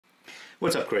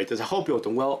What's up, creators? I hope you're all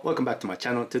doing well. Welcome back to my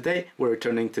channel. Today we're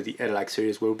returning to the Edit Like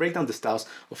series where we break down the styles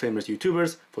of famous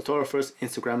YouTubers, photographers,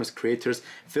 Instagrammers, creators,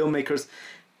 filmmakers.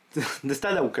 The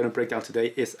style that we're going to break down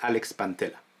today is Alex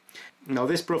Pantela. Now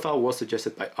this profile was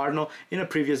suggested by Arno in a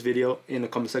previous video in the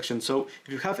comment section, so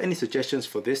if you have any suggestions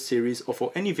for this series or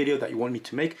for any video that you want me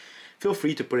to make, feel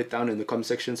free to put it down in the comment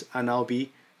sections and I'll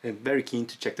be very keen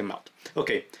to check them out.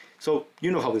 Okay, so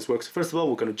you know how this works. First of all,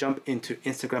 we're going to jump into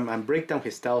Instagram and break down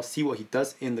his style, see what he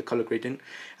does in the color grading,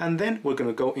 and then we're going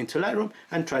to go into Lightroom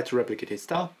and try to replicate his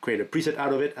style, create a preset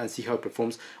out of it and see how it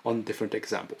performs on different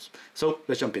examples. So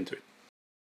let's jump into it.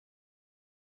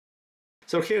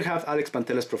 So here we have Alex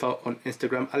Pantela's profile on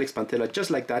Instagram, Alex Pantela, just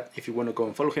like that, if you want to go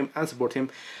and follow him and support him.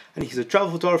 And he's a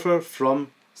travel photographer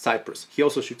from Cyprus. He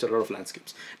also shoots a lot of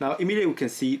landscapes. Now immediately we can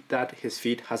see that his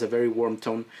feed has a very warm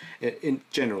tone in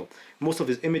general. Most of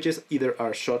his images either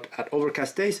are shot at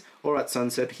overcast days or at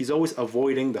sunset. He's always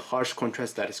avoiding the harsh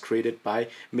contrast that is created by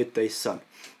midday sun.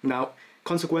 Now,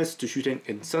 consequence to shooting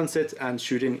in sunsets and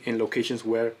shooting in locations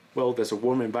where, well, there's a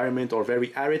warm environment or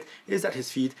very arid is that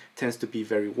his feed tends to be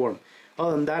very warm.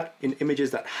 Other than that, in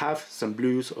images that have some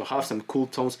blues or have some cool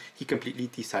tones, he completely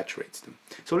desaturates them.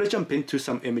 So let's jump into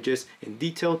some images in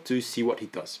detail to see what he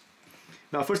does.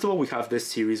 Now, first of all, we have this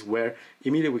series where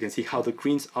immediately we can see how the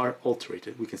greens are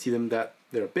alterated. We can see them that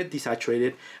they're a bit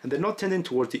desaturated and they're not tending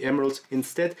towards the emeralds.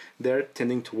 Instead, they're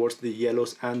tending towards the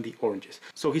yellows and the oranges.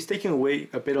 So he's taking away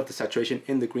a bit of the saturation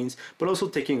in the greens, but also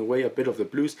taking away a bit of the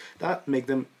blues that make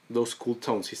them those cool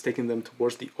tones. He's taking them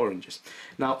towards the oranges.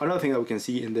 Now, another thing that we can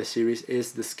see in this series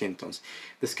is the skin tones.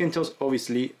 The skin tones,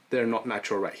 obviously, they're not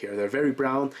natural right here. They're very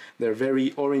brown, they're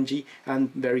very orangey,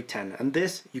 and very tan. And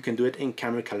this, you can do it in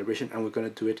camera calibration, and we're going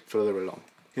to do it further along.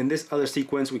 In this other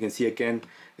sequence, we can see again,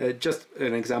 just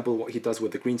an example of what he does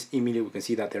with the greens. Immediately, we can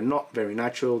see that they're not very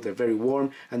natural, they're very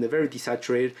warm, and they're very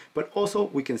desaturated, but also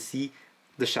we can see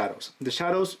the shadows. The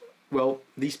shadows, well,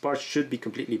 these parts should be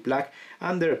completely black,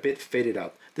 and they're a bit faded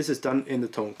out. This is done in the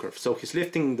tone curve. So he's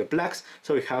lifting the blacks,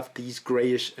 so we have these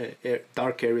grayish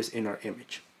dark areas in our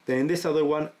image. Then in this other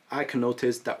one, I can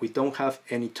notice that we don't have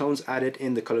any tones added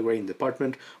in the color grading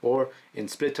department or in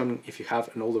split toning if you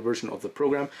have an older version of the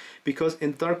program, because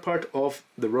in the dark part of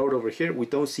the road over here, we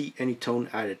don't see any tone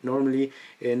added. Normally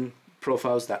in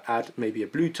profiles that add maybe a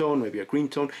blue tone, maybe a green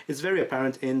tone, it's very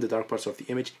apparent in the dark parts of the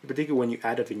image, in particular when you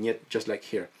add a vignette just like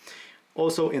here.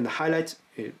 Also in the highlights,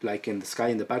 like in the sky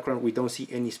in the background, we don't see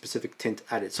any specific tint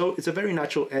added. So it's a very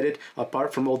natural edit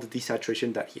apart from all the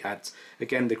desaturation that he adds.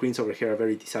 Again, the greens over here are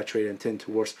very desaturated and tend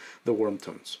towards the warm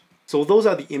tones. So those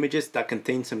are the images that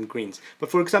contain some greens. But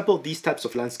for example, these types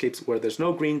of landscapes where there's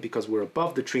no green because we're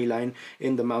above the tree line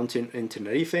in the mountain in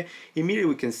Tenerife, immediately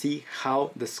we can see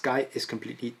how the sky is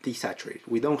completely desaturated.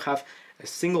 We don't have a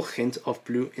single hint of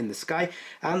blue in the sky,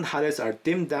 and highlights are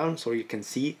dimmed down so you can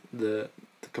see the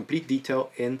complete detail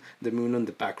in the moon on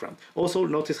the background. Also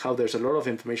notice how there's a lot of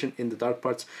information in the dark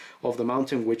parts of the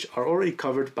mountain which are already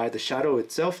covered by the shadow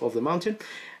itself of the mountain,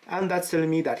 and that's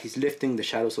telling me that he's lifting the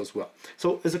shadows as well.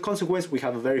 So as a consequence, we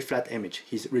have a very flat image.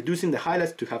 He's reducing the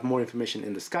highlights to have more information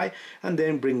in the sky and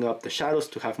then bringing up the shadows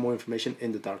to have more information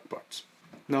in the dark parts.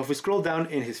 Now if we scroll down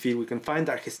in his feed, we can find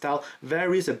that his style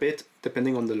varies a bit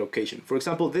depending on the location. For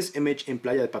example, this image in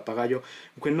Playa de Papagayo,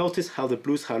 we can notice how the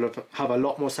blues have a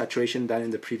lot more saturation than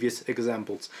in the previous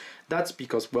examples. That's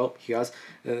because, well, he has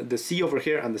the sea over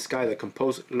here and the sky that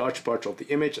compose large parts of the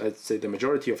image, I'd say the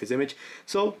majority of his image,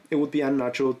 so it would be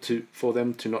unnatural for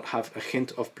them to not have a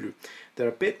hint of blue. They're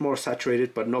a bit more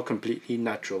saturated but not completely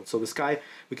natural. So the sky,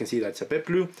 we can see that it's a bit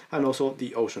blue, and also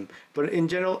the ocean. But in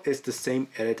general, it's the same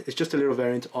edit, it's just a little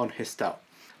variant on his style.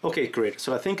 Okay, great.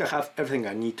 So I think I have everything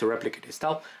I need to replicate his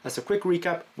style. As a quick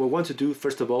recap, what we want to do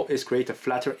first of all is create a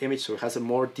flatter image so it has a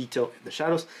more detail in the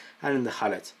shadows and in the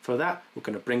highlights. For that, we're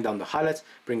going to bring down the highlights,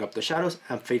 bring up the shadows,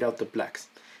 and fade out the blacks.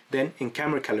 Then in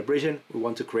camera calibration, we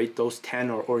want to create those tan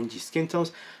or orangey skin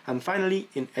tones. And finally,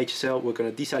 in HSL, we're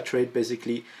going to desaturate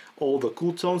basically all the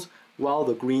cool tones, while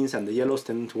the greens and the yellows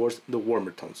tend towards the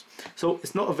warmer tones. So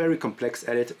it's not a very complex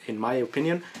edit in my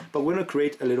opinion, but we're going to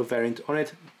create a little variant on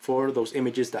it for those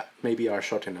images that maybe are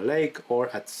shot in a lake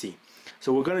or at sea.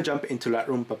 So we're going to jump into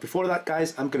Lightroom, but before that,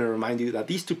 guys, I'm going to remind you that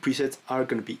these two presets are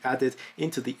going to be added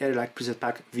into the Edit Like preset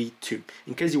pack V2.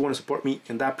 In case you want to support me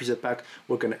in that preset pack,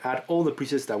 we're going to add all the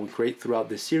presets that we create throughout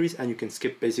this series, and you can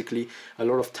skip basically a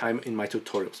lot of time in my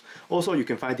tutorials. Also, you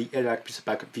can find the Edit Like preset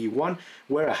pack V1,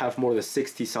 where I have more than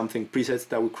 60 something presets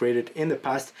that we created in the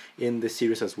past in this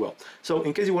series as well. So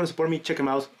in case you want to support me, check them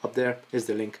out. Up there is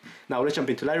the link. Now let's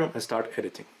jump into Lightroom and start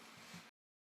editing.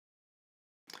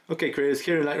 Okay, creators,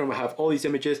 here in Lightroom I have all these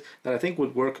images that I think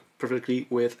would work perfectly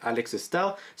with Alex's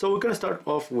style. So we're going to start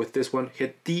off with this one.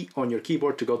 Hit D on your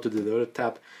keyboard to go to the Develop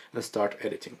tab and start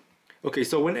editing. Okay,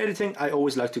 so when editing, I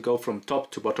always like to go from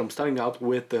top to bottom, starting out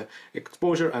with the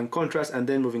exposure and contrast and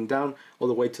then moving down all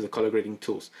the way to the color grading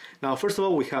tools. Now, first of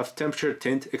all, we have temperature,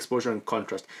 tint, exposure, and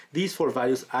contrast. These 4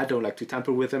 values, I don't like to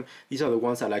tamper with them. These are the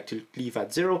ones I like to leave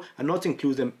at 0 and not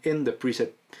include them in the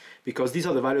preset, because these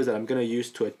are the values that I'm going to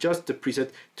use to adjust the preset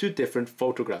to different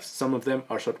photographs. Some of them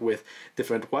are shot with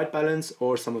different white balance,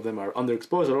 or some of them are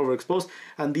underexposed or overexposed,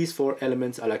 and these 4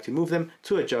 elements I like to move them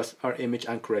to adjust our image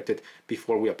and correct it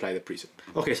before we apply the preset.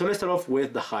 Okay, so let's start off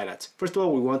with the highlights. First of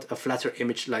all, we want a flatter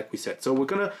image like we said. So we're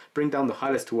going to bring down the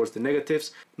highlights towards the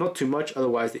negatives, not too much,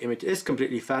 otherwise the image is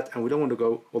completely fat and we don't want to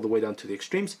go all the way down to the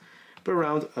extremes. But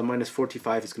around a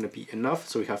 -45 is going to be enough,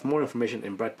 so we have more information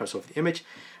in bright parts of the image.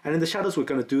 And in the shadows,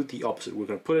 we're going to do the opposite. We're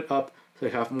going to put it up so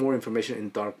we have more information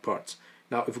in dark parts.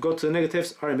 Now, if we go to the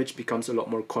negatives, our image becomes a lot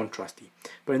more contrasty.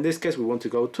 But in this case, we want to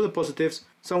go to the positives,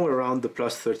 somewhere around the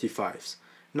 +35s.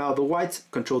 Now, the whites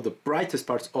control the brightest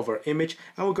parts of our image,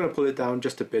 and we're going to pull it down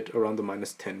just a bit around the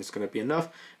 -10. It's going to be enough.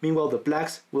 Meanwhile, the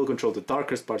blacks will control the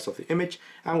darkest parts of the image,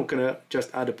 and we're going to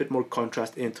just add a bit more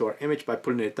contrast into our image by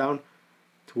pulling it down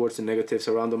towards the negatives.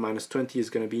 Around the -20 is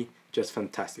going to be just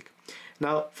fantastic.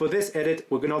 Now, for this edit,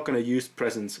 we're not going to use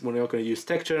presence. We're not going to use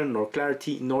texture, nor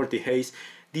clarity, nor dehaze.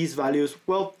 These values,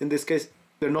 well, in this case,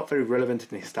 they're not very relevant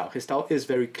in his style. His style is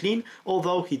very clean,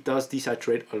 although he does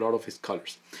desaturate a lot of his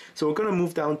colors. So we're going to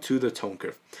move down to the tone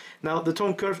curve. Now, the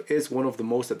tone curve is one of the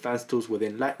most advanced tools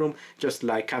within Lightroom, just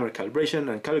like camera calibration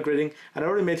and color grading, and I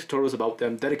already made tutorials about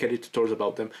them, dedicated tutorials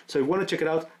about them. So if you want to check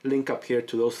it out, link up here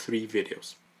to those 3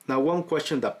 videos. Now, one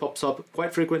question that pops up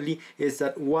quite frequently is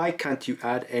that why can't you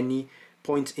add any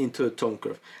points into the tone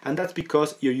curve? And that's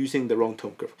because you're using the wrong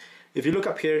tone curve. If you look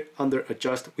up here under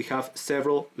adjust, we have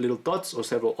several little dots or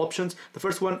several options. The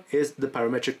first one is the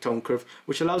parametric tone curve,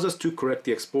 which allows us to correct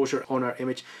the exposure on our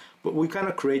image, but we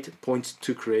cannot create points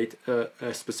to create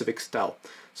a specific style.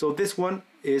 So this one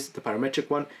is the parametric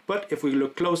one, but if we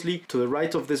look closely to the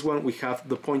right of this one, we have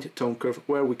the point tone curve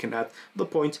where we can add the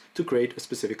points to create a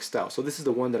specific style. So this is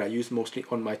the one that I use mostly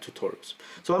on my tutorials.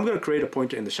 So I'm going to create a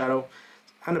pointer in the shadow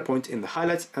and a point in the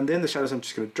highlights, and then the shadows I'm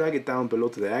just going to drag it down below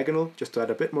the diagonal just to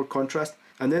add a bit more contrast,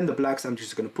 and then the blacks I'm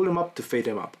just going to pull them up to fade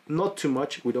them up. Not too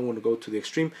much, we don't want to go to the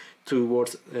extreme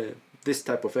towards this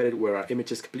type of edit where our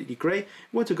image is completely gray.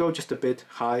 We want to go just a bit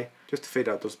high just to fade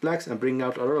out those blacks and bring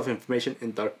out a lot of information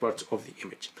in dark parts of the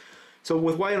image. So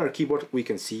with Y on our keyboard, we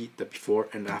can see the before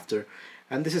and after,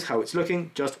 and this is how it's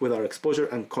looking just with our exposure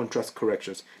and contrast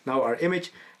corrections. Now our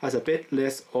image has a bit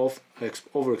less of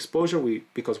overexposure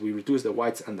because we reduced the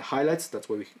whites and the highlights. That's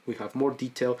why we have more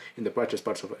detail in the brightest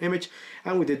parts of our image,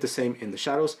 and we did the same in the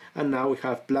shadows, and now we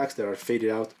have blacks that are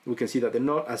faded out. We can see that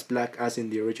they're not as black as in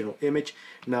the original image.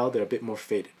 Now they're a bit more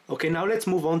faded. Okay, now let's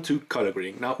move on to color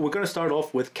grading. Now we're going to start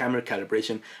off with camera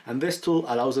calibration, and this tool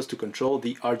allows us to control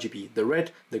the RGB, the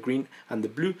red, the green, and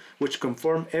the blue, which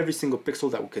conform every single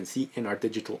pixel that we can see in our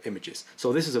digital images.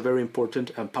 So this is a very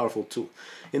important and powerful tool.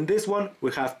 In this one,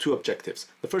 we have 2 objectives.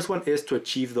 The first one is to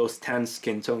achieve those tan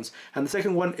skin tones, and the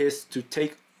second one is to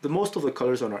take the most of the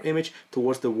colors on our image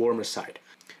towards the warmer side.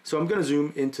 So I'm going to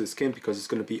zoom into the skin because it's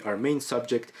going to be our main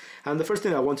subject, and the first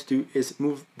thing I want to do is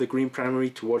move the green primary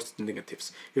towards the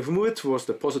negatives. If we move it towards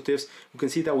the positives, we can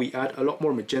see that we add a lot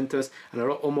more magentas and a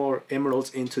lot more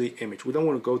emeralds into the image. We don't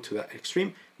want to go to that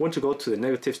extreme. We want to go to the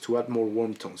negatives to add more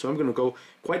warm tones. So I'm going to go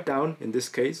quite down in this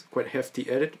case, quite hefty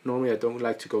edit. Normally I don't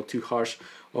like to go too harsh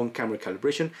on camera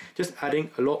calibration, just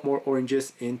adding a lot more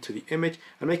oranges into the image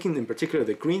and making in particular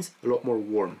the greens a lot more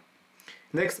warm.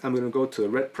 Next, I'm going to go to the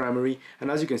red primary,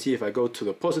 and as you can see, if I go to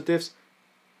the positives,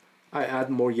 I add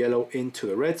more yellow into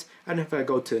the reds, and if I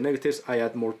go to the negatives, I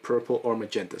add more purple or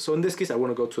magenta. So in this case, I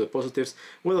want to go to the positives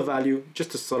with a value,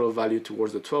 just a subtle value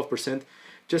towards the 12%,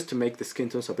 just to make the skin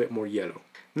tones a bit more yellow.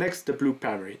 Next, the blue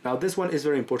primary. Now this one is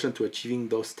very important to achieving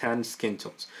those tan skin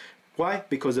tones. Why?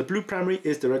 Because the blue primary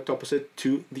is direct opposite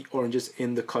to the oranges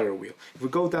in the color wheel. If we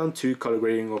go down to color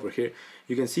grading over here,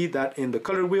 you can see that in the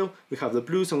color wheel, we have the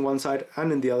blues on one side,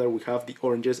 and in the other, we have the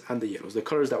oranges and the yellows, the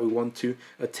colors that we want to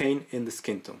attain in the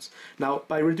skin tones. Now,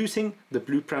 by reducing the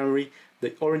blue primary,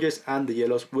 the oranges and the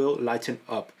yellows will lighten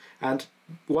up. And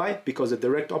why? Because the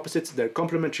direct opposites, they're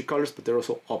complementary colors, but they're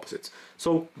also opposites.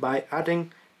 So by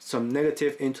adding some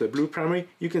negative into the blue primary,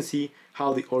 you can see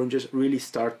how the oranges really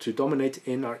start to dominate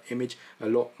in our image a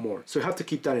lot more. So you have to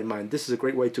keep that in mind. This is a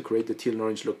great way to create the teal and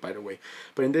orange look, by the way.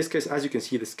 But in this case, as you can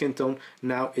see, the skin tone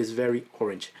now is very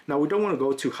orange. Now we don't want to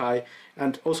go too high,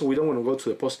 and also we don't want to go to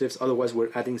the positives, otherwise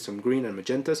we're adding some green and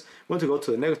magentas. We want to go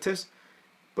to the negatives,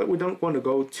 but we don't want to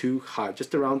go too high.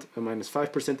 Just around a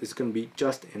 -5% is going to be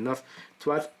just enough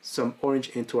to add some orange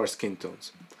into our skin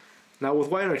tones. Now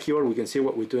with Y on our keyboard, we can see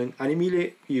what we're doing, and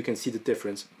immediately you can see the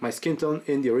difference. My skin tone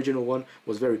in the original one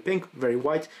was very pink, very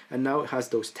white, and now it has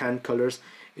those tan colors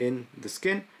in the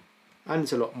skin, and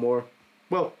it's a lot more,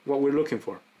 well, what we're looking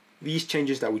for. These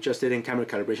changes that we just did in camera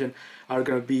calibration are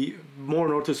going to be more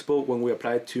noticeable when we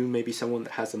apply it to maybe someone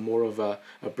that has a more of a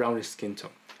brownish skin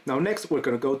tone. Now next we're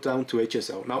going to go down to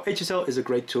HSL. Now HSL is a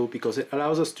great tool because it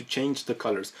allows us to change the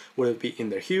colors, whether it be in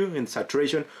their hue, in the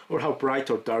saturation, or how bright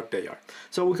or dark they are.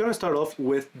 So we're going to start off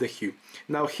with the hue.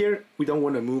 Now here we don't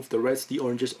want to move the reds, the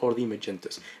oranges, or the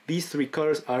magentas. These three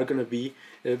colors are going to be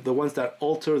the ones that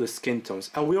alter the skin tones,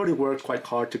 and we already worked quite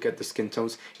hard to get the skin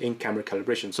tones in camera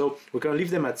calibration, so we're going to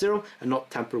leave them at 0 and not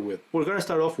tamper with. We're going to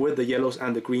start off with the yellows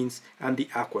and the greens and the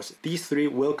aquas. These three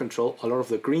will control a lot of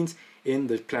the greens in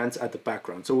the plants at the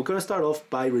background. So we're going to start off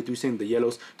by reducing the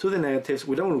yellows to the negatives.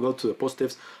 We don't want to go to the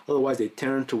positives, otherwise they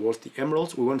turn towards the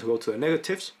emeralds. We want to go to the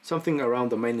negatives, something around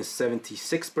the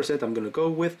 -76% I'm going to go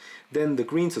with. Then the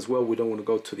greens as well, we don't want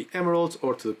to go to the emeralds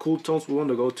or to the cool tones, we want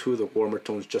to go to the warmer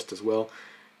tones just as well,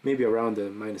 maybe around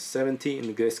the -70,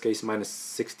 in this case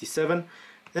 -67.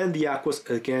 Then the aquas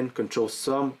again control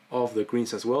some of the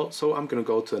greens as well, so I'm going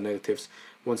to go to the negatives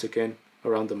once again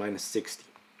around the -60.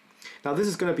 Now this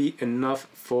is going to be enough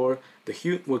for the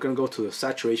hue. We're going to go to the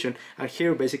saturation, and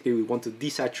here basically we want to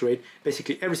desaturate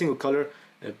basically every single color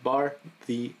bar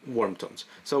the warm tones.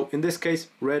 So in this case,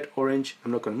 red, orange,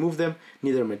 I'm not going to move them,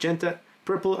 neither magenta.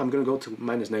 Purple, I'm going to go to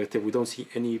 -negative. We don't see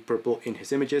any purple in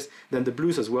his images. Then the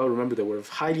blues as well, remember they were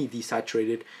highly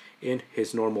desaturated in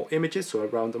his normal images, so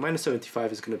around the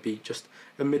 -75 is going to be just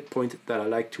a midpoint that I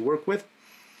like to work with.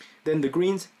 Then the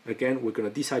greens, again, we're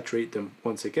going to desaturate them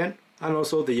once again, and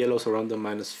also the yellows around the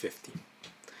 -50.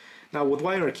 Now with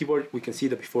Y on our keyboard, we can see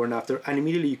the before and after, and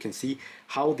immediately you can see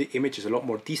how the image is a lot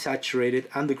more desaturated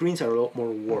and the greens are a lot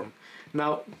more warm.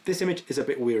 Now this image is a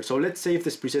bit weird, so let's save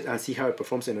this preset and see how it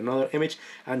performs in another image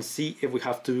and see if we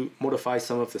have to modify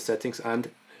some of the settings and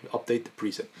update the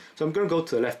preset. So I'm going to go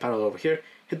to the left panel over here,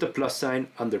 hit the plus sign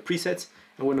under presets,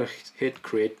 and we're going to hit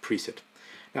create preset.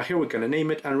 Now here we're going to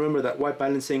name it, and remember that white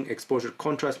balancing, exposure,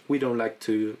 contrast, we don't like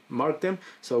to mark them,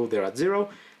 so they're at 0.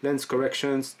 Lens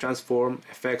corrections, transform,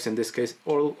 effects, in this case,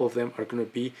 all of them are going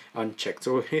to be unchecked.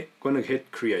 So we're going to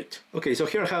hit create. Okay, so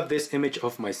here I have this image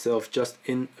of myself just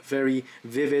in very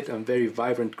vivid and very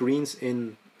vibrant greens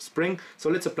in spring. So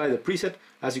let's apply the preset.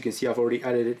 As you can see, I've already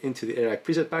added it into the AI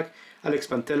preset pack. Alex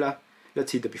Pantela,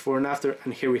 let's see the before and after,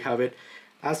 and here we have it.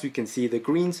 As you can see, the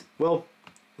greens, well,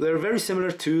 they're very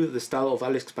similar to the style of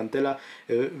Alex Pantela,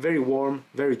 very warm,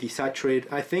 very desaturated.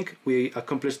 I think we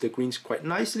accomplished the greens quite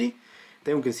nicely.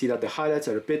 Then we can see that the highlights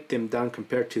are a bit dimmed down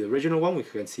compared to the original one. We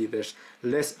can see there's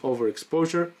less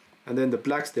overexposure, and then the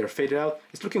blacks, they're faded out.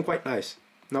 It's looking quite nice.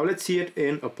 Now let's see it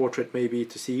in a portrait maybe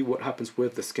to see what happens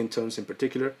with the skin tones in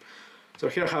particular. So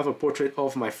here I have a portrait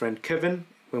of my friend Kevin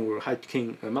when we were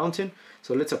hiking a mountain.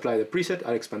 So let's apply the preset,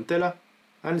 Alex Pantela.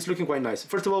 And it's looking quite nice.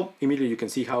 First of all, immediately you can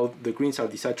see how the greens are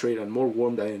desaturated and more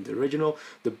warm than in the original.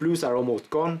 The blues are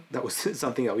almost gone. That was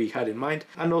something that we had in mind.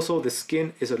 And also the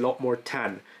skin is a lot more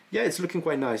tan. Yeah, it's looking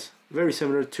quite nice. Very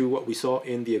similar to what we saw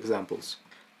in the examples.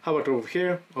 How about over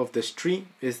here of this tree?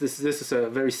 This is a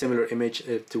very similar image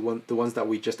to the ones that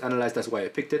we just analyzed. That's why I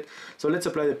picked it. So let's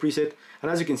apply the preset.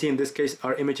 And as you can see in this case,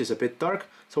 our image is a bit dark.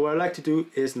 So what I like to do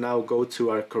is now go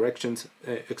to our corrections,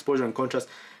 exposure and contrast,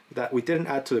 that we didn't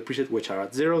add to the preset, which are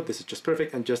at 0. This is just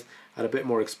perfect, and just add a bit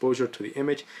more exposure to the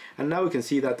image. And now we can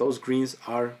see that those greens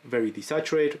are very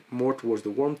desaturated, more towards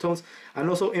the warm tones. And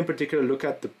also in particular, look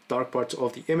at the dark parts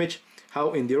of the image,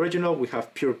 how in the original we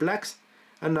have pure blacks,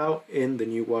 and now in the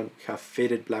new one we have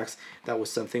faded blacks. That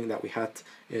was something that we had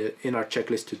in our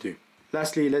checklist to do.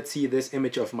 Lastly, let's see this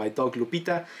image of my dog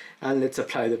Lupita, and let's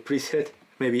apply the preset.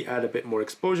 Maybe add a bit more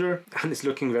exposure, and it's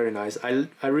looking very nice.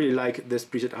 I really like this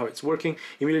preset, how it's working.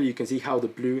 Immediately you can see how the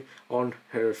blue on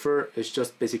her fur is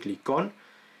just basically gone.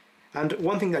 And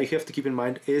one thing that you have to keep in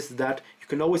mind is that you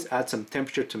can always add some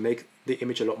temperature to make the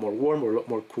image a lot more warm or a lot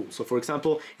more cool. So for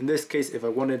example, in this case, if I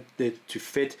wanted it to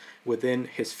fit within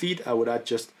his feet, I would add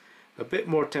just a bit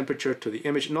more temperature to the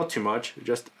image, not too much,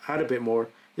 just add a bit more,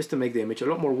 just to make the image a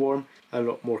lot more warm, a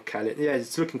lot more colored. Yeah,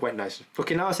 it's looking quite nice.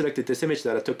 Okay, now I selected this image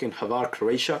that I took in Hvar,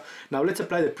 Croatia. Now let's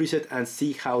apply the preset and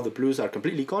see how the blues are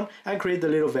completely gone, and create the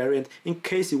little variant in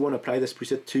case you want to apply this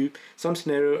preset to some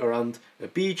scenario around a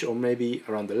beach or maybe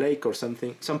around the lake or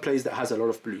something, some place that has a lot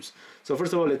of blues. So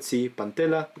first of all, let's see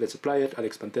Pantela, let's apply it,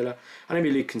 Alex Pantela, and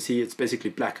immediately you can see it's basically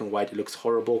black and white, it looks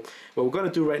horrible. What we're going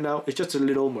to do right now is just a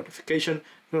little modification.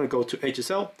 I'm going to go to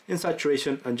HSL, in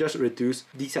saturation, and just reduce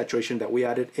the saturation that we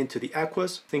added into the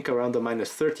aquas. I think around the minus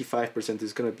 35%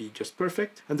 is going to be just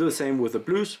perfect. And do the same with the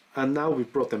blues. And now we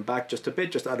brought them back just a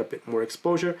bit, just add a bit more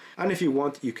exposure. And if you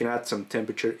want, you can add some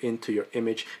temperature into your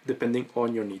image depending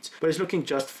on your needs. But it's looking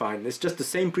just fine. It's just the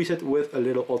same preset with a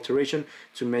little alteration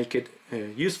to make it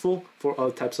useful for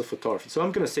all types of photography. So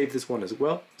I'm going to save this one as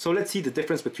well. So let's see the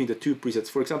difference between the two presets.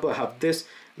 For example, I have this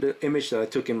little image that I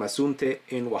took in Mazunte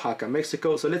in Oaxaca,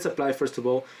 Mexico. So let's apply first of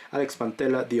all Alex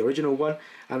Pantela, the original one,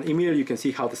 and immediately you can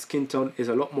see how the skin tone is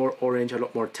a lot more orange, a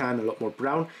lot more tan, a lot more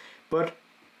brown, but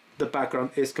the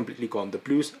background is completely gone. The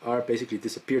blues are basically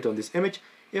disappeared on this image.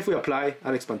 If we apply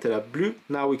Alex Pantela blue,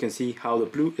 now we can see how the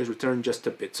blue is returned just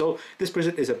a bit. So this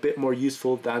preset is a bit more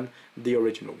useful than the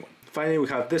original one. Finally, we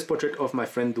have this portrait of my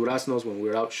friend Duraznos when we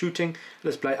were out shooting.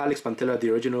 Let's apply Alex Pantela, the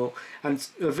original, and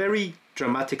it's a very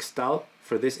dramatic style.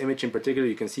 For this image in particular,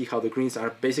 you can see how the greens are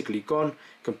basically gone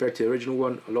compared to the original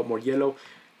one, a lot more yellow.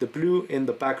 The blue in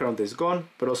the background is gone,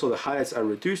 but also the highlights are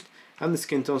reduced, and the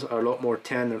skin tones are a lot more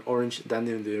tan and orange than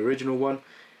in the original one.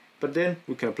 But then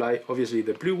we can apply obviously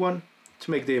the blue one to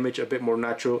make the image a bit more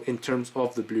natural in terms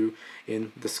of the blue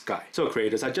in the sky. So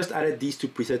creators, I just added these two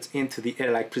presets into the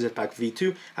Edit Preset Pack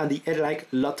V2 and the Edit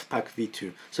LUT Pack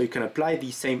V2. So you can apply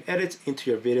these same edits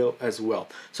into your video as well.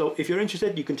 So if you're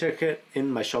interested, you can check it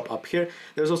in my shop up here.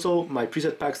 There's also my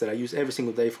preset packs that I use every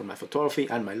single day for my photography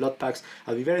and my LUT packs.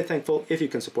 I'll be very thankful if you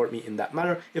can support me in that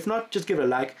manner. If not, just give it a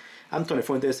like. I'm Tony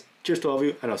Fuentes. Cheers to all of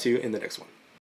you, and I'll see you in the next one.